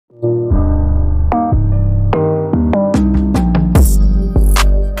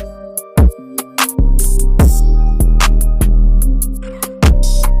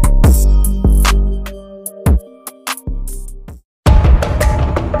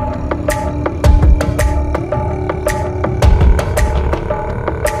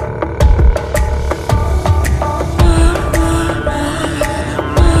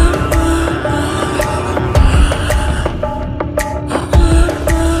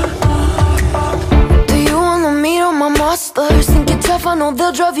life, I know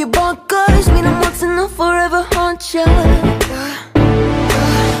they'll drive you bonkers. Meet them once and they'll forever haunt you.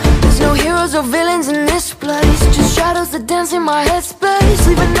 There's no heroes or villains in this place, just shadows that dance in my headspace,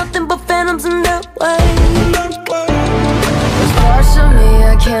 leaving nothing but phantoms in their way. There's parts of me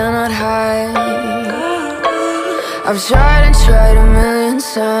I cannot hide. I've tried and tried a million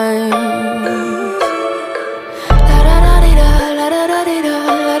times.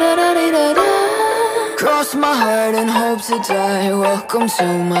 Cross my heart and hope to die. Welcome to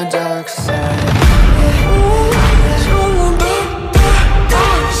my dark side.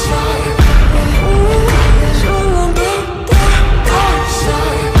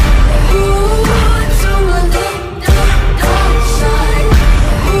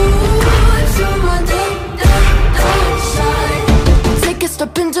 Take a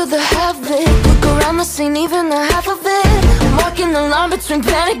step into the heaven, look around the scene, even the half of it. I'm walking the line between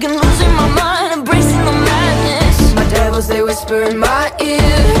panic and losing my mind, embracing the madness. My devils, they whisper in my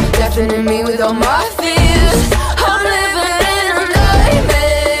ear, deafening me with all my fears. I'm living in a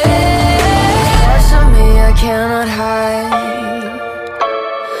nightmare. Parts of me I cannot hide.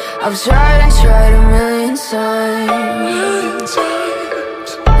 I've tried and tried a million times.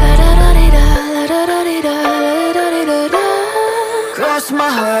 Cross my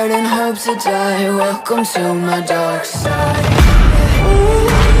heart and hope to die. Welcome to my dark side.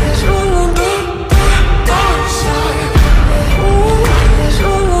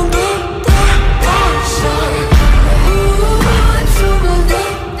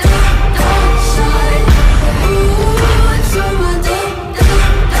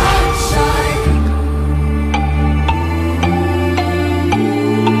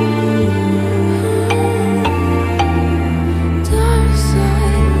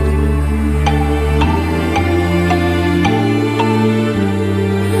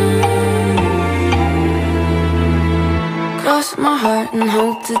 Cross my heart and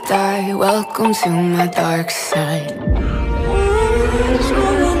hope to die. Welcome to my dark side.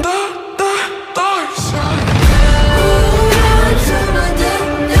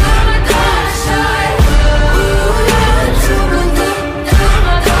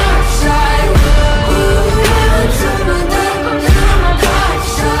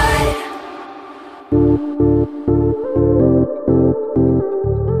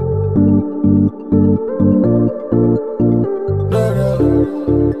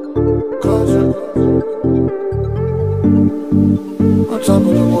 On top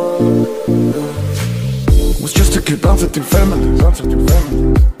of the world, yeah. Was just a kid bouncing through families.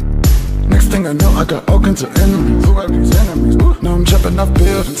 Next thing I know, I got all kinds of enemies. Who are these enemies? Now I'm jumping off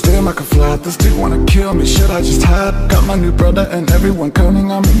buildings, damn I can fly. This dude wanna kill me, should I just hide? Got my new brother and everyone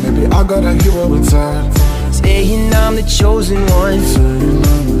counting on me. Maybe I got a hero inside. Saying I'm the chosen one, Saying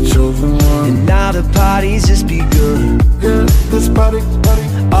I'm the chosen one. and now the party's just begun. Yeah, this party,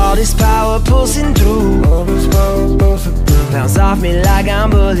 All this power pulsing through, all this power bursting through. bounce off me like I'm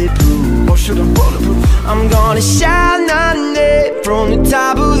bulletproof. Oh shit, I'm bulletproof. I'm gonna shout on it from the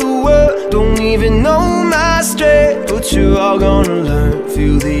top of the world. Don't even know my strength, but you're all gonna learn.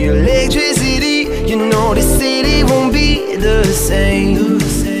 Feel the electricity, you know the city won't be the same.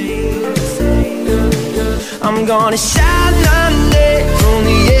 I'm gonna shout on it from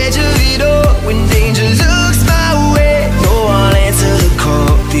the edge of it all. When danger looks my way, no, I'll answer the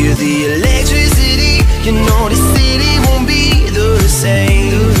call. Feel the electricity, you know the city won't be the same.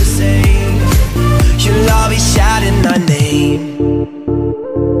 You'll all be shouting my name.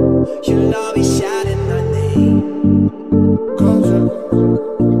 You'll all be shouting my name.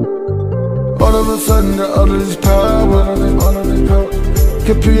 All of a sudden, got all of this power, all of this power.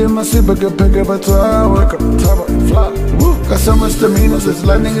 Get pee in my sleep, I can pick up a tower. Wake up, tower, and fly. Woo. Got so much demeanors, it's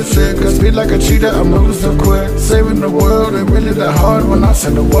lightning and sick. I speed like a cheetah, I'm moving so quick. Saving the world, ain't really that hard. When I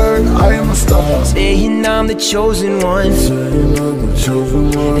send a word, I am a star. Saying I'm the chosen one, Saying I'm the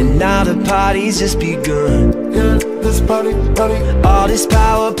chosen one. and now the party's just begun. Yeah, this party, All this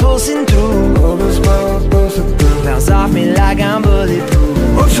power pulsing through, all this power bursting through. bounce off me like I'm bulletproof.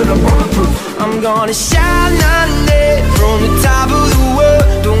 Oh shit, I'm bulletproof. I'm gonna shout on it from the top of the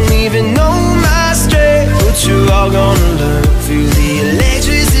world. Don't even know my strength, but you're all gonna learn. Feel the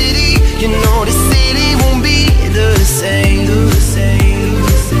electricity, you know the city won't be the same.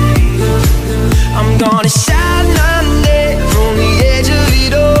 I'm gonna shout on it from the edge of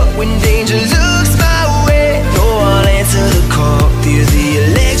it all. When danger looks my way, no, I'll answer the call. Feel the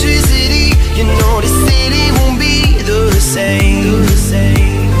electricity, you know the city won't be the same.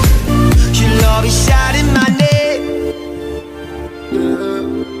 You'll all be shouting my name.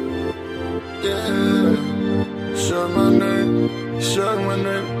 Yeah, shout my name, shout my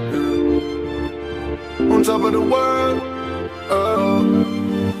name. Yeah. On top of the world,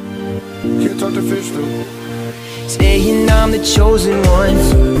 Can't talk to fish though. Saying I'm the chosen one,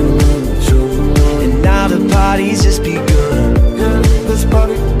 and now the party's just begun. Yeah, let's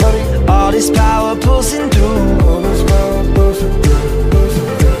party, party. All this power pulsing through. All this power pulsing through.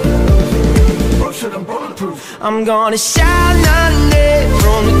 Oh shit, I'm bulletproof. I'm gonna shout none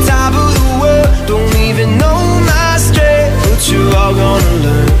from the top of the world. Don't even know my strength, but you're all gonna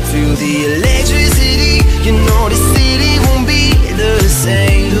learn. Feel the electricity. You know the city won't be the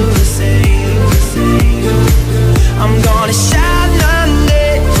same. I'm gonna shout none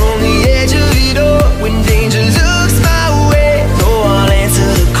from the edge of it all. When danger looks my way, oh, I'll answer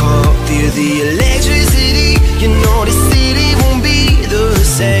the call. Feel the electricity. You know the city won't be the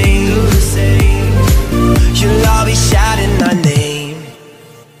same. You'll all be shouting my name.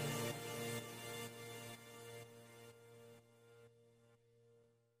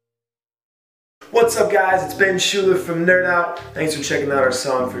 What's up, guys? It's Ben Schuler from Nerd Out. Thanks for checking out our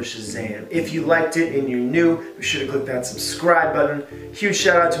song for Shazam. If you liked it and you're new, be sure to click that subscribe button. Huge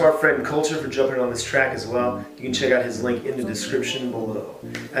shout out to our friend Culture for jumping on this track as well. You can check out his link in the description below.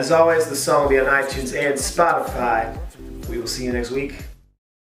 As always, the song will be on iTunes and Spotify. We will see you next week.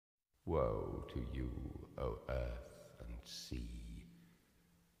 Woe to you, O earth and sea,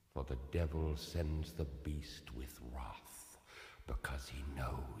 for the devil sends the beast with wrath, because he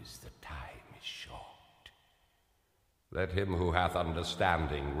knows the time is short. Let him who hath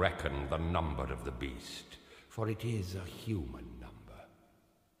understanding reckon the number of the beast, for it is a human number.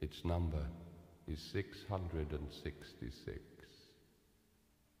 Its number is 666.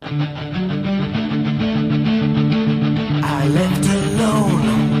 I left alone,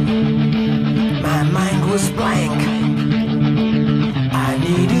 my mind was blank. I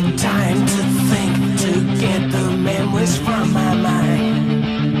needed time to think, to get the memories from my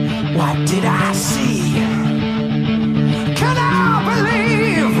mind. What did I see? Can I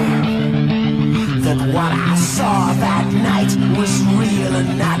believe that what I saw that night was real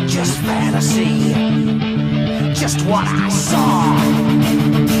and not just fantasy? Just what I saw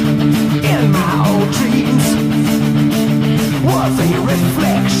in my old dreams, were they reflected